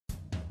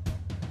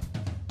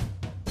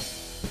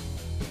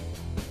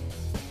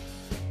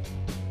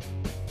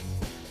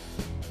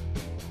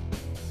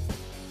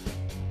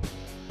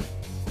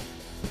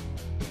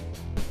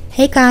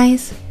Hey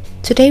guys!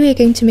 Today we are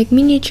going to make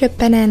miniature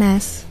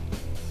bananas.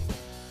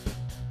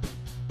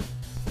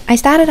 I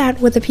started out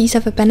with a piece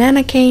of a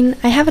banana cane.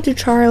 I have a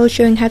tutorial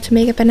showing how to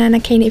make a banana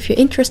cane if you're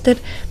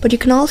interested, but you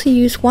can also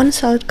use one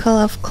solid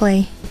color of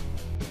clay.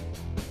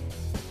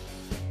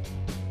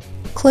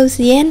 Close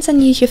the ends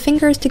and use your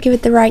fingers to give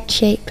it the right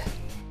shape.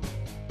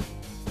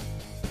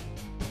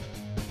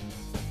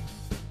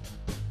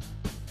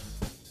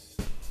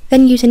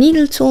 Then use a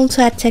needle tool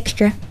to add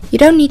texture. You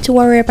don't need to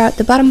worry about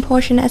the bottom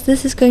portion as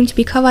this is going to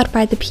be covered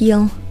by the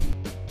peel.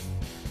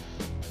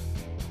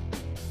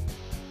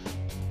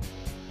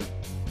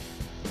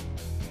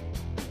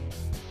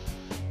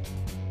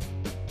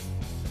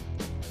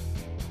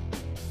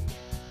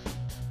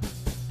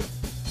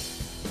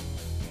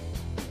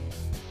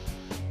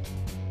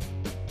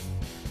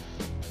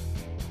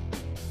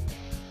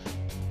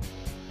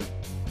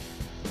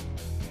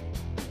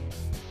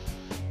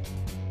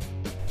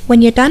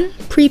 When you're done,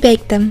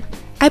 pre-bake them.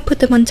 I put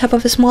them on top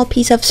of a small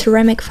piece of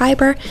ceramic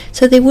fiber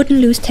so they wouldn't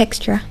lose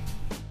texture.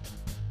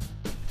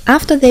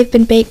 After they've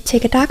been baked,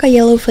 take a darker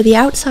yellow for the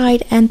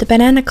outside and the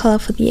banana color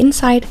for the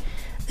inside,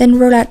 then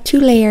roll out 2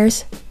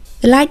 layers.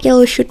 The light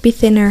yellow should be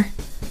thinner.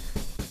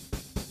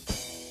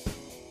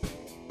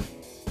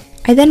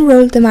 I then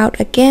rolled them out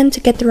again to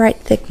get the right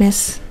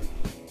thickness.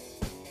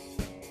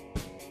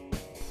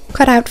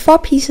 Cut out 4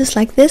 pieces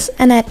like this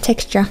and add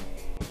texture.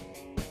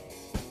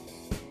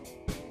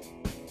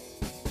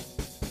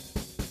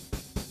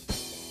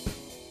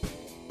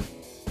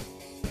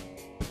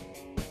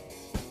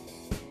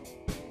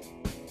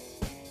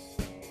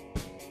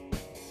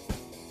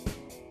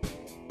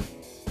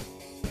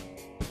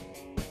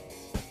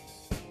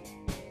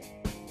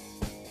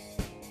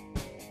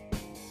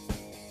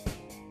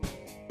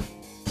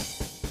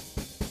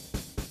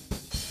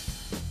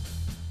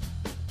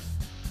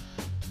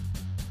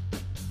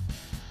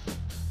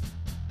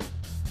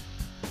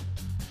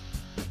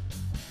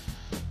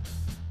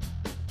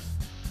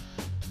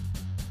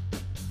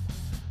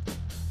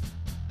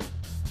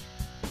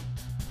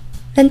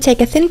 Then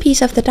take a thin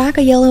piece of the darker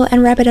yellow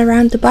and wrap it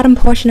around the bottom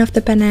portion of the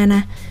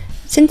banana.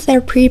 Since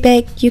they're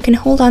pre-baked, you can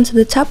hold on to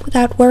the top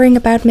without worrying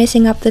about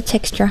messing up the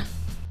texture.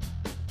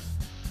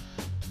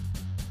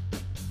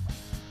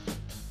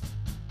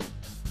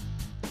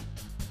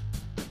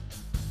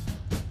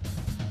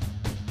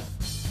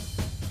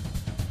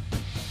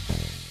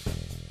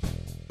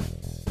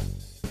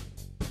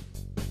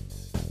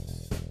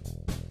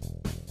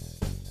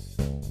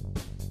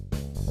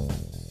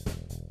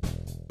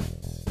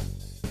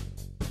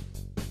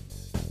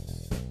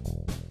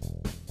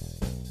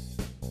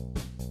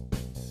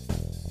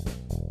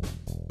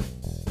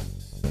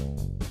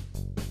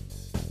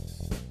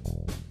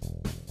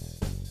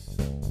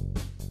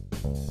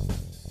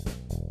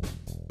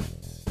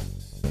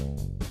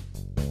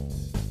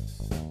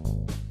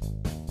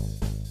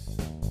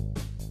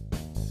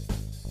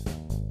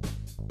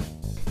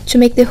 To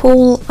make the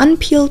whole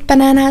unpeeled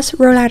bananas,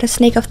 roll out a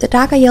snake of the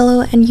darker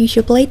yellow and use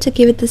your blade to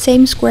give it the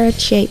same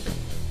squared shape.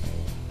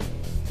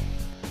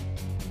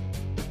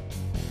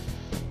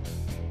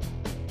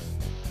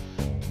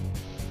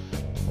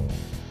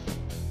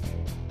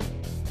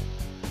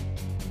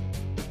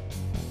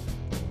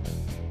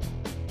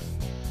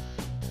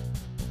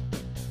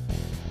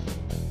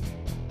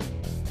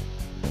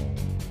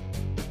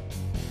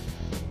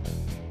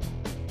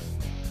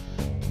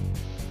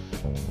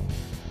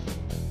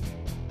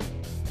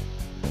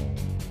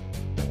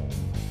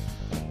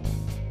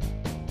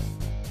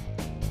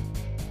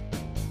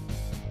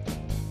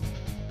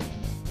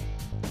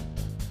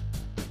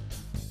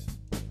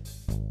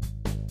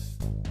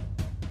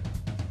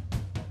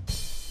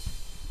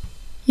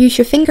 Use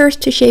your fingers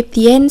to shape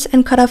the ends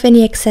and cut off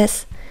any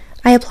excess.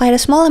 I applied a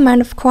small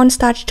amount of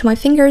cornstarch to my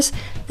fingers.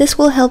 This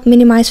will help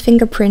minimize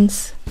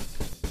fingerprints.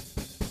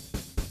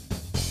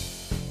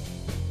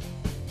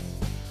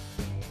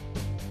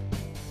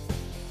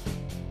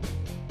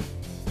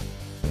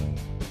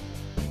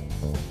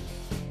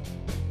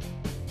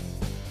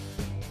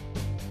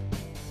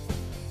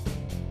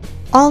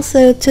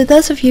 Also, to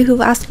those of you who've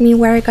asked me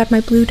where I got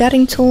my blue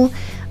dotting tool,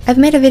 I've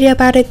made a video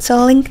about it, so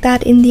I'll link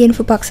that in the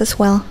info box as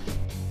well.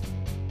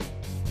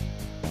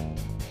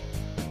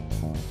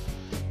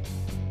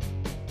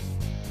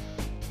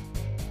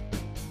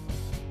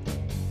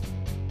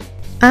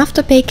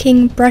 After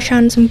baking, brush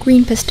on some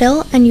green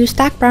pastel and use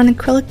dark brown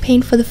acrylic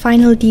paint for the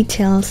final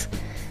details.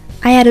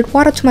 I added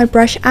water to my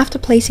brush after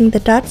placing the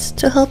dots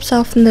to help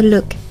soften the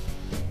look.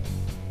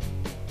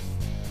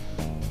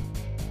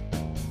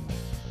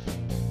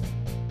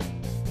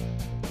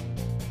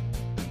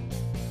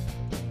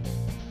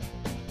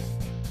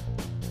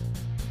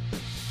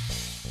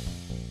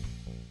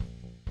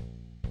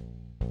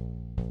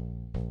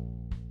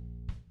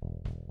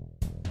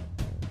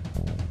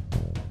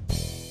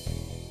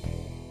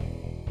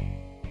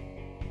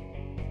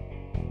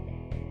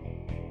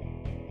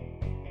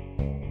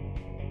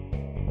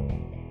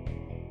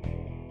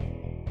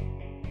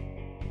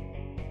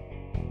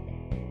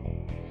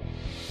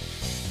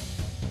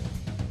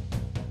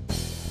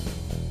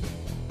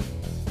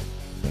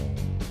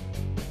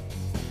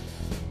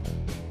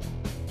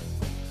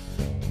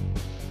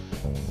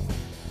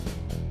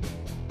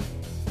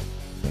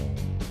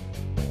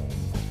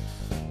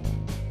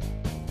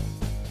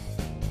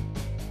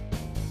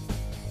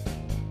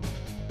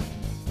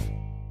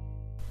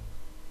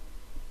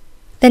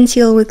 Then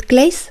seal with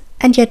glaze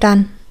and you're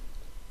done.